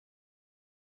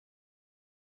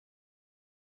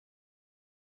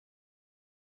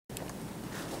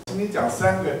今天讲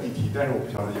3个议题，但是我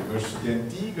不晓得有没有时间。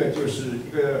第一个就是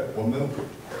一个我们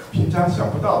平常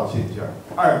想不到的现象，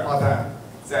二氧化碳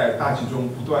在大气中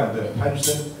不断的攀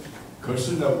升，可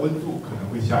是呢温度可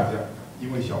能会下降，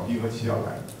因为小冰河期要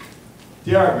来。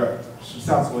第二个是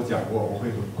上次我讲过，我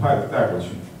会很快的带过去。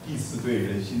第4对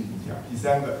人心影响，第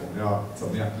3个我们要怎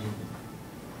么样应对？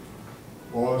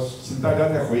我请大家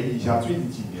再回忆一下，最近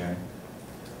几年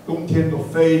冬天都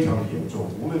非常的严重，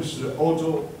无论是欧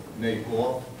洲、美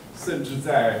国，甚至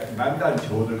在南半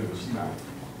球的纽西兰，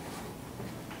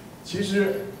其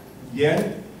实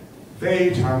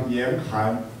非常严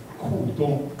寒酷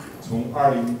冬，从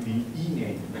2001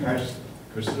年开始，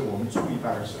可是我们注意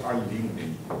大概是2005年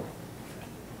以后。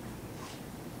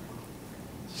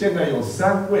现在有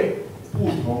3位不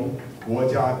同国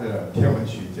家的天文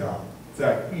学家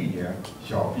在预言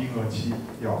小冰河期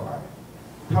要来，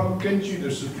他们根据的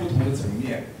是不同的层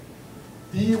面。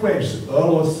第一位是俄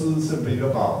罗斯圣彼得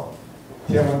堡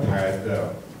天文台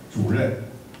的主任，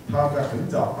他在很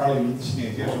早2007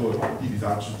年接受地理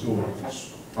杂志就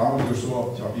访问就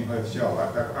说小冰河期要来，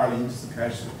大概2014开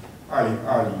始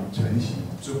，2020成型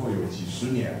之后有几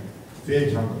十年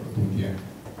非常冷的冬天。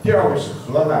第二位是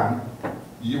荷兰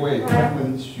一位天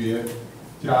文学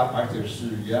家，而且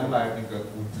是原来那个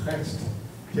Utrecht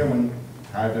天文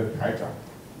台的台长，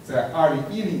在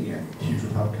2010年提出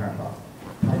他的看法。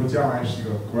他说将来是一个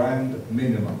grand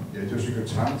minimum， 也就是一个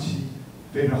长期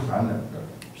非常寒冷的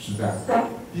时代。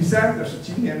第3个是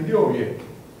今年6月，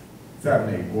在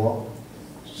美国，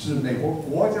是美国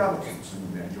国家的组织里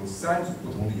面有3组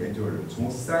不同的研究人，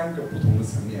从3个不同的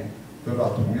层面得到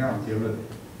同样的结论。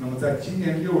那么在今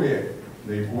年6月，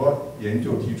美国研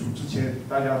究提出之前，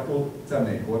大家都在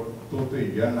美国都对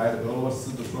原来的俄罗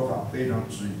斯的说法非常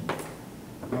质疑。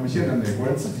那么现在美国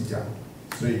人自己讲，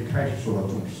所以开始受到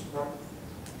重视。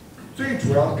最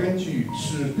主要的根据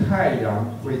是太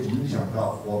阳会影响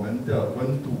到我们的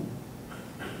温度。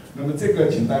那么这个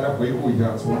请大家回顾一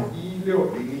下，从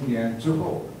1600年之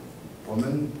后，我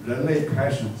们人类开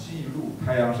始记录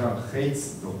太阳上黑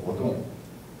子的活动，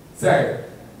在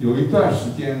有一段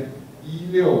时间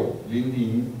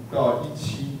，1600到75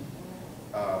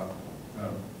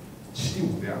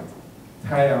的样子，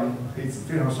太阳黑子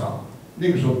非常少，那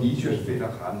个时候的确是非常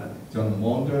寒冷，叫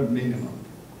modern minimum。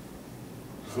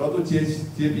河都结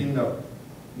冰了，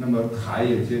那么海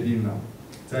也结冰了，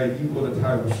在英国的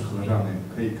泰晤士河上面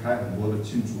可以开很多的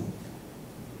庆祝。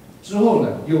之后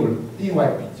呢，又有另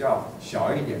外比较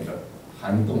小一点的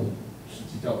寒冻时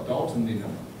期，叫 Dalton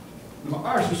minimum。那么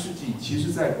20世纪其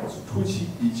实在初期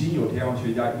已经有天文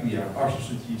学家预言，20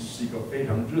世纪是一个非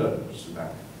常热的时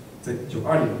代，在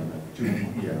1920年代就已经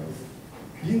预言了。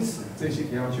因此，这些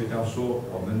天文学家说，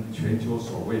我们全球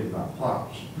所谓暖化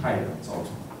是太阳造成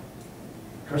的。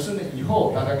可是呢，以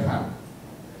后大家看，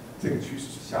这个趋势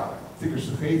是下来，这个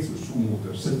是黑子树木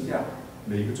的生价，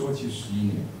每个周期11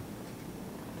年。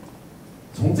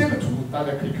从这个图大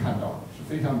家可以看到是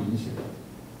非常明显的，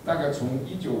大概从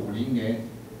1950年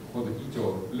或者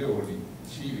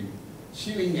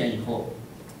1970年以后，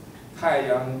太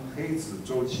阳黑子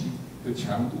周期的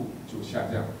强度就下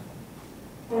降，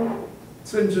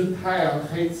甚至太阳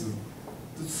黑子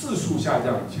的次数下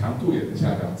降，强度也在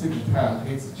下降。这个是太阳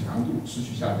黑子强度持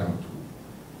续下降的图，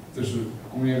这是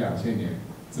公元2000年，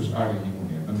这是2005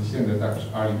年，那么现在大概是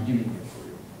2010年左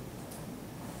右。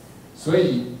所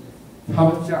以他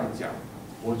们这样讲，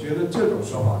我觉得这种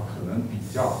说法可能比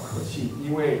较可信，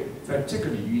因为在这个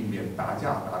领域里面打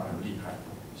架打得很厉害，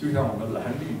就像我们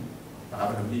蓝绿打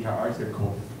得很厉害，而且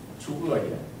口出恶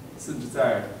言，甚至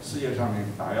在事业上面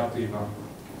打压对方。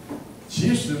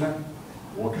其实呢，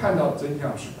我看到真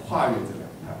相是跨越这2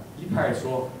派，一派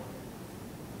说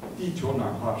地球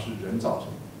暖化是人造成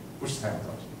的，不是太阳造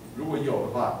成的，如果有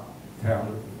的话，太阳的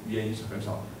原因是很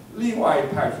少。另外一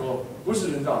派说不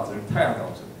是人造成，是太阳造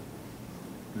成的，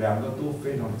两个都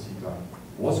非常的极端。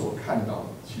我所看到的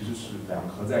其实是两个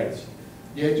合在一起，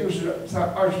也就是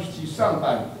在20世纪上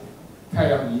半，太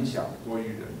阳影响多于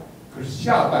人，可是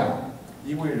下半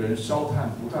因为人烧炭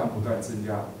不断增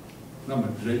加，那么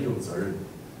人有责任。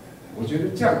我觉得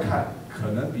这样看可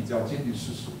能比较接近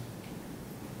事实。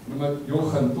那么有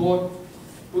很多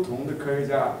不同的科学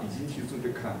家已经提出这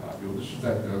个看法，有的是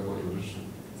在德国，有的是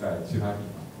在其他地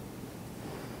方。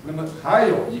那么还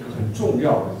有一个很重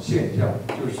要的现象，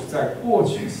就是在过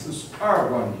去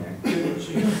42万年，根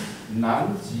据南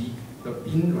极的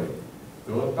冰蕊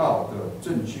得到的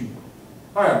证据，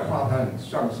二氧化碳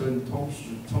上升通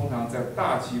常在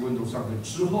大气温度上升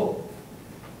之后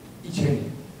1000年，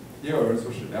也有人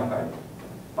说是200年、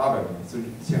800年，甚至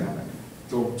1200年。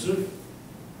总之，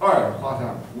二氧化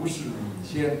碳不是领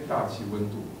先大气温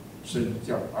度升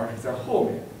降，而是在后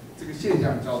面这个现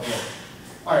象叫做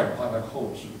二氧化碳后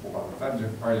置，我把它翻成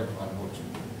二氧化碳后置，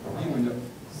英文叫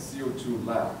CO2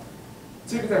 lag。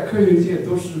这个在科学界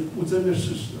都是不争的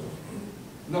事实。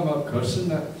那么可是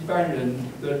呢，一般人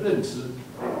的认知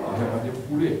好像完全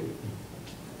忽略。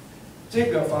这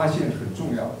个发现很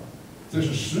重要，这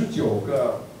是19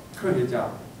个科学家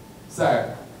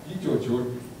在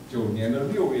1999年的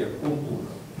6月公布的，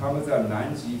他们在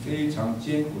南极非常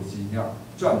艰苦的情况下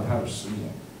钻探了10年，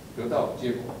得到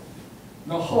结果。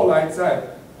那后来在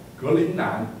格陵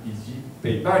兰以及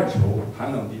北半球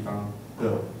寒冷地方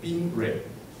的冰蕊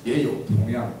也有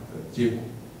同样的结果。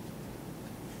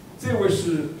这位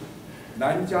是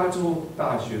南加州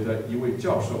大学的一位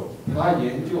教授，他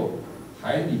研究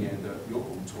海里面的有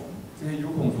孔虫，这些有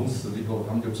孔虫死了以后，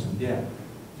它们就沉淀了，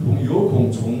从有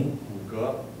孔虫骨骼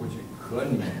或者壳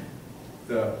里面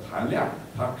的含量，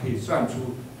它可以算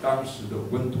出当时的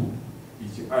温度以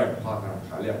及二氧化碳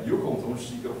含量。有孔虫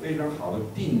是一个非常好的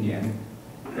定年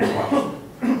化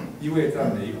石，因为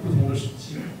在每一个不同的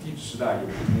地质时代有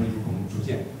不同的有孔虫出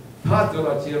现。他得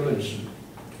到结论是，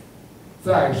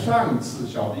在上一次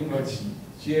小冰河期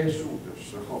结束的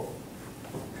时候，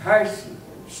开始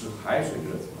是海水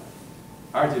热起来，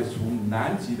而且从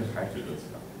南极的海水热起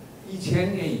来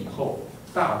，1000年以后，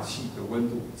大气的温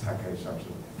度才开始上升。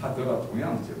他得到同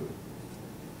样的结论。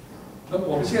那么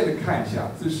我们现在看一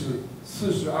下，这是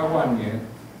42万年，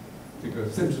这个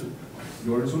甚至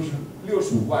有人说是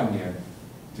65万年，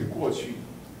这过去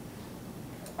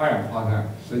二氧化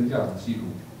碳升降的记录。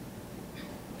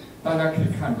大家可以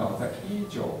看到，在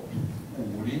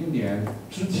1950年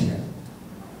之前，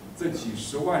这几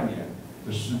十万年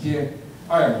的时间，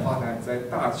二氧化碳在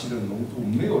大气的浓度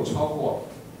没有超过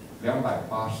280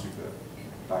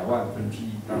个100万分之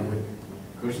一单位。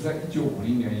可是，在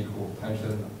1950年以后攀升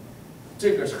了，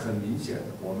这个是很明显的，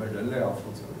我们人类要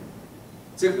负责任。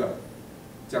这个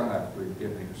将来会变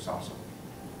成一个杀手。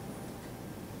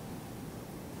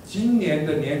今年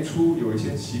的年初有一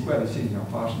些奇怪的现象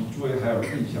发生，诸位还有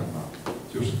印象吗？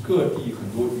就是各地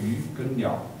很多鱼跟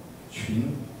鸟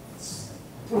群，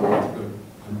这个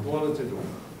很多的这种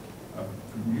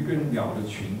鱼跟鸟的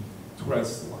群突然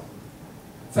死亡。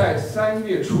在3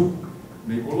月初，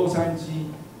美国洛杉矶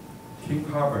King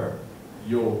Harbor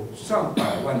有上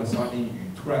百万的沙丁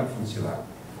鱼突然浮起来，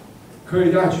科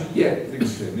学家去验这个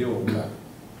水没有污染，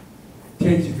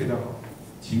天气非常好，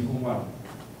晴空万里。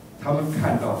他们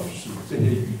看到的是这些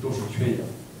鱼都是缺氧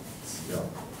死掉的，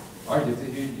而且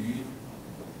这些鱼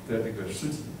的这个尸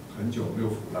体很久没有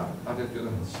腐烂，大家觉得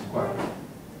很奇怪。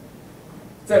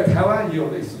在台湾也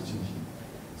有类似的情形。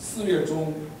4月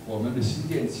中，我们的新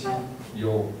店区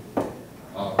有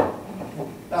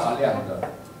大量的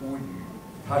乌鱼，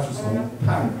它是从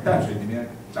淡水里面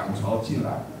涨潮进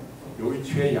来，由于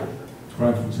缺氧突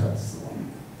然浮起来死亡。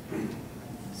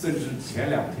甚至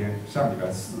前2天，上礼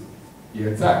拜4。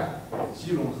也在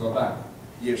基隆河畔，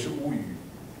也是乌鱼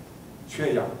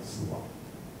缺氧死亡。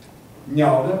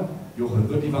鸟呢，有很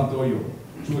多地方都有，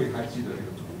诸位还记得这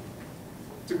个图？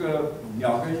这个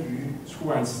鸟跟鱼突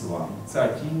然死亡，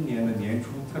在今年的年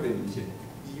初特别明显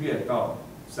，1月到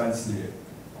3、4月。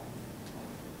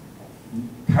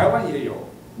台湾也有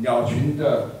鸟群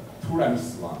的突然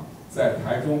死亡，在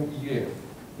台中1月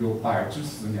有100只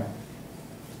死鸟。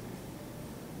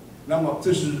那么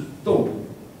这是动物。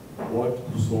我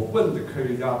所问的科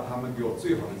学家，他们给我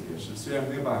最好的解释，虽然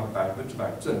没有办法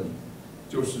100%证明，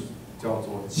就是叫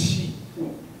做气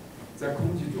雾。在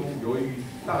空气中，由于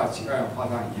大气二氧化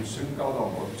碳已经升高到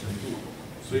某个程度，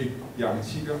所以氧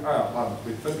气跟二氧化碳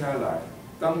会分开来。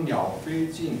当鸟飞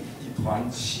进一团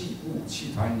气雾，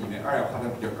气团里面二氧化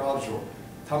碳比较高的时候，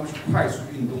它们是快速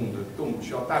运动的动物，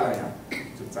需要大量氧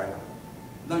就栽倒。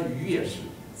那鱼也是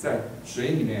在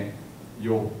水里面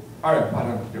有二氧化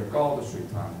碳比较高的水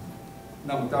团。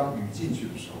那么当鱼进去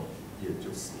的时候，也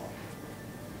就死亡。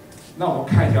那我们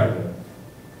看一下人，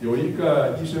有一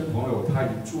个医生朋友，他已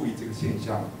经注意这个现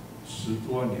象10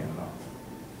多年了。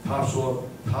他说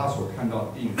他所看到的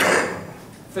病人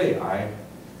肺癌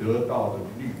得到的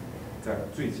率在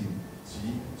最近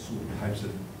急速攀升。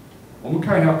我们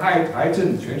看一下癌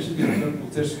症全世界的分布，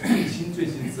这是最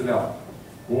新资料，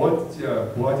国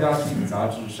家地理杂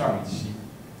志上一期，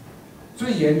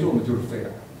最严重的就是肺癌。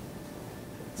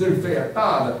这是肺癌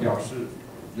大的表示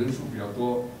人数比较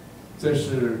多，这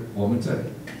是我们这里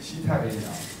西太平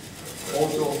洋、欧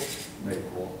洲、美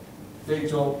国、非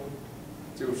洲，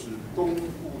就是东部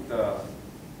的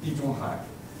地中海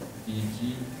以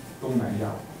及东南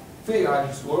亚。肺癌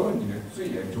是所有里面最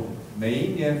严重的，每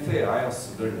一年肺癌要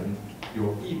死的人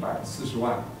有140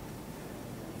万。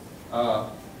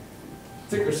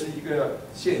这个是一个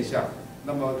现象。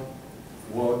那么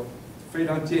我非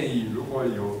常建议，如果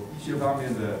有医学方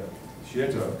面的学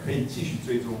者可以继续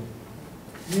追踪，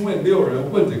因为没有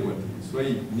人问这个问题，所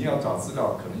以你要找资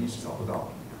料可能一时找不到，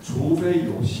除非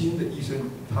有新的医生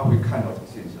他会看到这个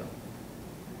现象。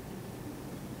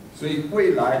所以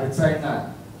未来的灾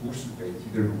难不是北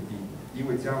极的乳地，因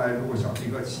为将来如果小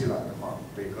冰河期来的话，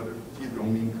北河的乳地农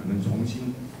民可能重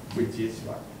新会接起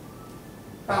来。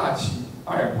大气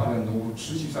二氧化碳浓度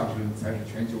持续上升才是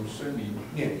全球生理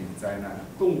面临的灾难，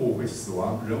动物会死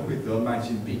亡，人会得慢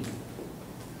性病。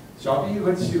小冰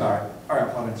河期来，二氧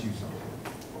化碳继续上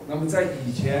升。那么在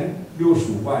以前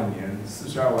65万年、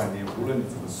42万年，无论你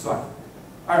怎么算，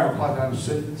二氧化碳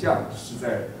升降是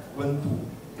在温度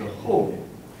的后面，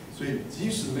所以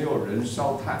即使没有人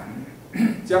烧炭，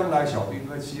将来小冰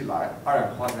河期来，二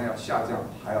氧化碳要下降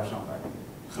还要上来，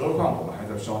何况我们还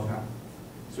在烧炭。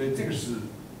所以这个是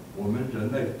我们人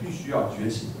类必须要觉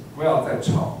醒，不要再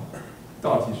吵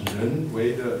到底是人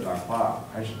为的暖化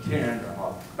还是天然暖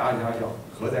化，大家要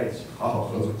合在一起，好好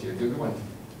合作解决这个问题。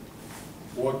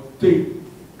我对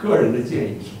个人的建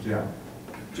议是这样，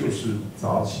就是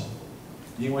早起，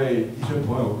因为医生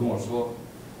朋友跟我说，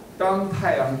当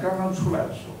太阳刚刚出来的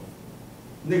时候，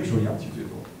那个时候氧气最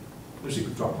多，那是一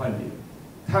个转换点。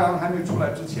太阳还没出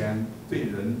来之前，对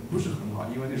人不是很好，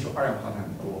因为那时候二氧化碳很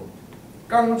多。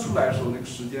刚刚出来的时候，那个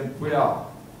时间不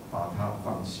要把它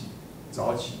放弃，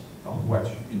早起到户外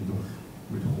去运动，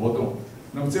去活动。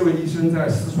那么这位医生在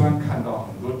四川看到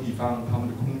很多地方，他们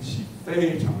的空气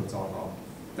非常的糟糕，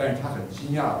但是他很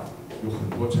惊讶，有很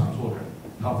多长寿人，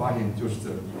他发现就是这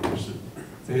么一回事，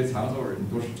这些长寿人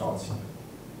都是早起的。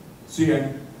虽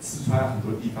然四川很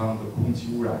多地方的空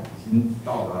气污染已经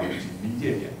到达临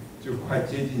界点，就快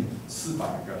接近400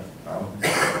个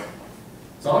%，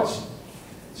早起。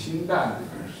清淡的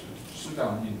饮食，适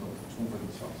当的运动，充分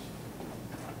的休息。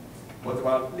我再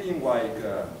把另外一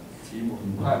个题目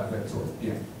很快的再做一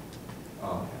遍。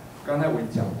刚才我已经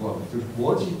讲过了，就是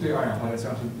国际对二氧化碳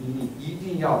上升一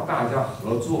定要大家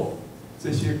合作，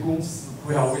这些公司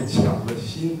不要为抢了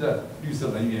新的绿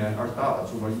色能源而大打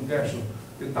出手，应该是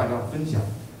跟大家分享。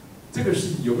这个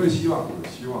是有没有希望？有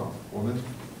希望。我们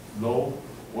楼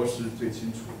博士最清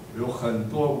楚，有很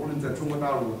多无论在中国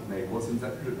大陆、美国，甚至在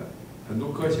日本。很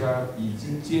多科学家已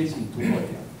经接近突破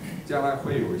点，将来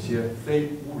会有一些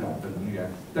非污染的能源，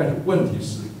但是问题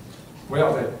是，不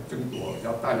要再争夺，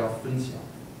要大家分享。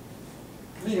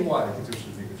另外一个就是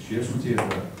这个学术界的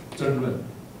争论，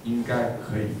应该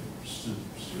可以适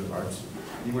时而止，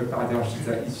因为大家是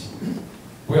在一起，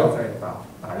不要再打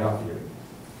压别人。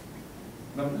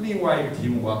那么另外一个题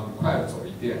目，我很快的走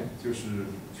一遍，就是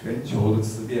全球的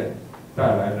磁变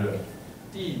带来的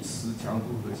地磁强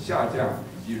度的下降。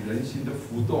以及人心的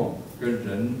浮动跟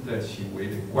人的行为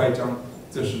的乖张，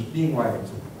这是另外一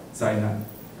种灾难。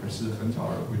可是很少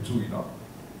人会注意到，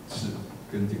是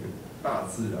跟这个大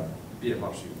自然变化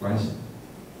是有关系的。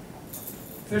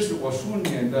这是我书里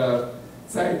面的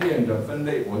灾变的分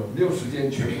类，我没有时间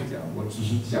全部讲，我只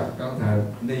是讲刚才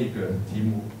那个题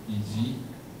目以及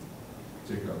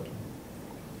这个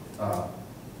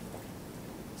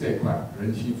这一块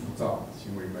人心浮躁、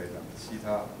行为乖张，其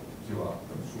他就要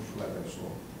等书出来再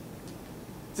说。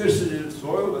这是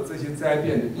所有的这些灾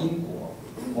变的因果。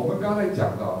我们刚才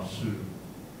讲到是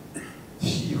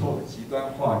气候的极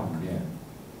端化里面，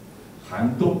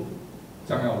寒冬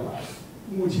将要来，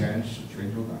目前是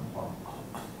全球暖化。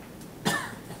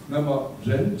那么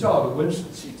人造的温室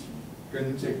气体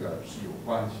跟这个是有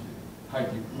关系的，它已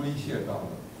经威胁到了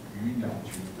鱼鸟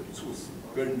群的猝死，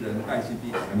跟人慢性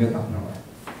病还没打上来。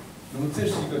那么这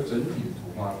是一个整体的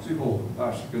图画，最后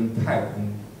是跟太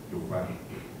空有关，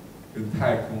跟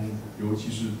太空，尤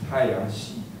其是太阳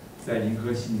系在银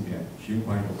河系里面循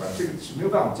环有关。这个是没有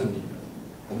办法证明的，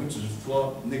我们只是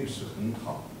说那个是很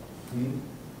好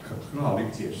的一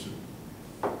个解释。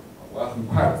我要很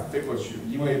快的飞过去，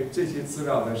因为这些资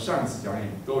料在上一次讲演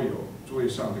都有，诸位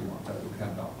上这个网站都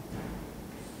看到。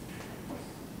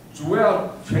主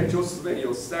要全球磁位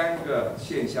有3个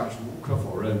现象是无可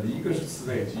否认的，一个是磁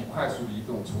位极快速的移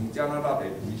动，从加拿大北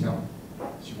部移向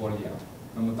西伯利亚。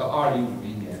那么到2050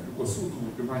年，如果速度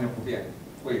跟方向不变，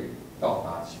会到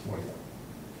达西伯利亚。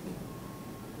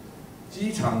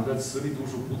机场的磁力度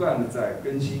数不断的在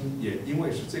更新，也因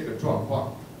为是这个状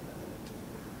况。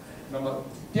那么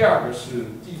第二个是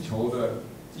地球的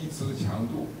地磁的强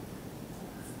度，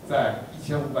在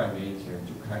1500年以前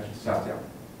就开始下降。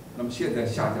那么现在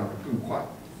下降的更快。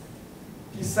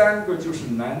第3个就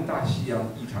是南大西洋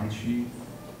异常区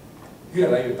越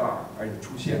来越大，而且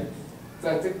出现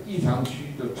在这个异常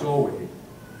区的周围，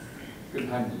跟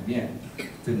它里面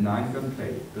这南跟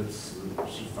北的磁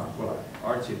是反过来，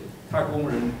而且太空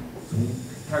人从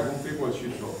太空飞过去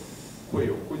的时候，会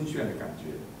有昏眩的感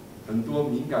觉，很多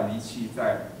敏感仪器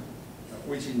在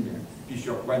卫星里面必须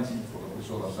要关机，否则会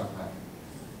受到伤害。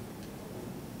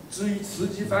至于磁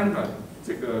极翻转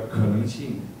这个可能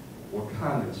性，我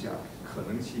看了一下，可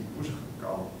能性不是很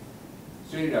高。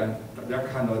虽然大家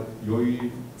看到，由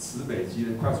于磁北极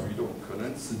的快速移动，可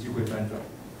能磁极会翻转。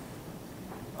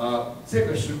这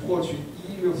个是过去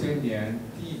16000年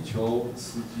地球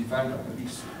磁极翻转的历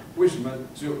史。为什么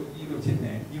只有16000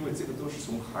年？因为这个都是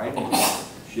从海里面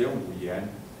玄武岩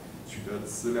取得的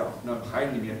资料。那海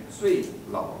里面最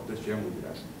老的玄武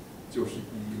岩就是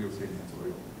16000年左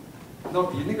右。那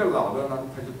比那个老的呢，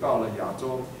它就到了亚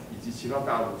洲以及其他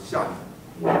大陆下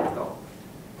面到。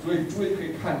所以诸位可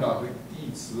以看到，这个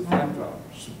地磁翻转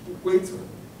是不规则的，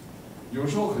有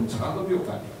时候很长都没有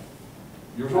翻转，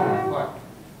有时候很快。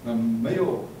那没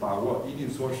有把握，一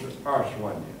定说是20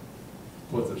万年，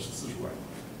或者是40万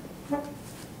年。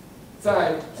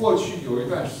在过去有一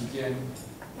段时间，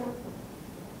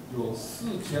有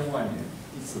4000万年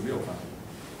一次没有翻转，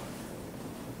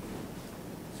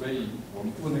所以我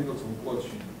们不能够从过去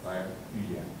来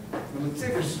预言。那么这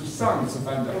个是上一次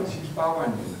翻转78万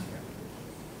年前，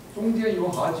中间有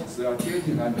好几次要接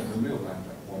近翻转都没有翻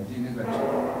转。我们今天在讲，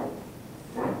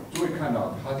就会看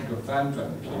到它这个翻转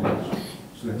的频率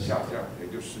是在下降，也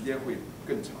就时间会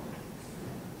更长。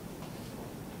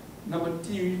那么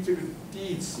基于这个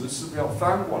地磁是不是要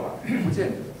翻过来？不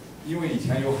见得，因为以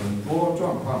前有很多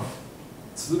状况，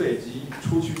磁北极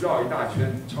出去绕一大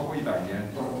圈，超过100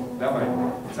年、200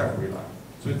年再回来，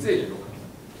所以这也有可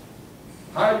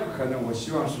能。还有一个可能，我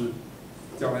希望是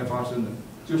将来发生的，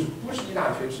就是不是一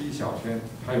大圈，是一小圈，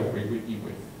它有回归地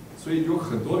位，所以有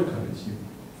很多的可能性。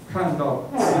看到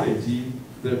磁北极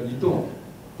的移动，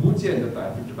不见得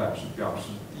100%是表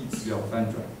示地磁要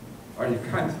翻转，而且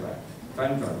看起来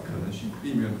翻转的可能性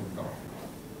并没有那么高。